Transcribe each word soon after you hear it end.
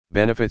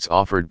Benefits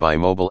offered by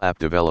mobile app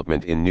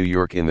development in New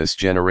York. In this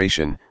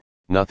generation,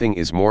 nothing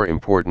is more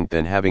important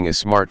than having a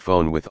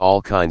smartphone with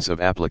all kinds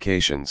of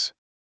applications.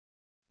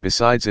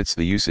 Besides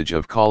the usage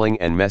of calling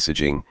and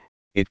messaging,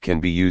 it can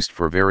be used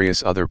for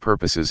various other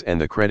purposes, and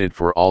the credit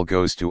for all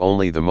goes to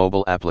only the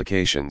mobile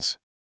applications.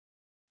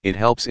 It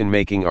helps in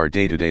making our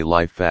day-to-day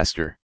life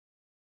faster.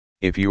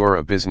 If you are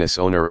a business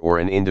owner or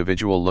an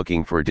individual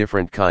looking for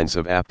different kinds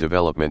of app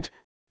development,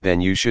 then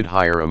you should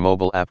hire a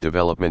mobile app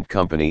development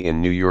company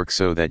in New York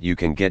so that you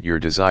can get your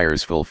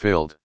desires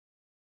fulfilled.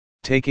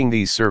 Taking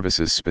these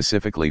services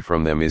specifically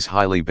from them is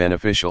highly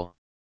beneficial.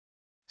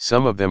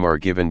 Some of them are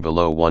given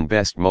below. 1.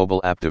 Best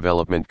mobile app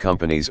development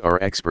companies are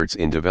experts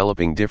in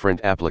developing different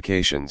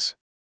applications.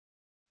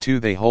 2.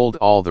 They hold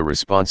all the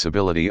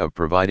responsibility of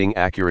providing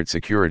accurate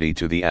security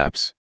to the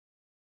apps.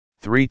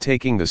 3.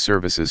 Taking the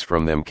services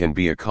from them can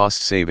be a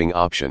cost-saving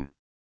option.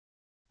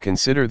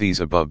 Consider these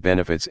above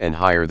benefits and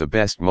hire the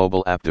best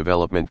mobile app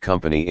development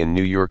company in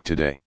New York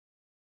today.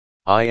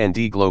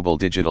 IND Global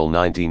Digital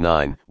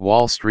 99,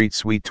 Wall Street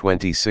Suite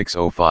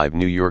 2605,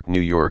 New York,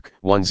 New York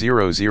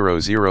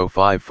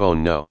 10005.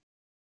 Phone no.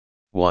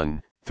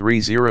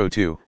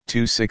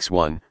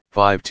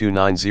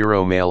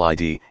 1-302-261-5290. Mail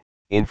ID,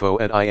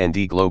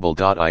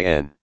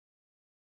 info@indglobal.in.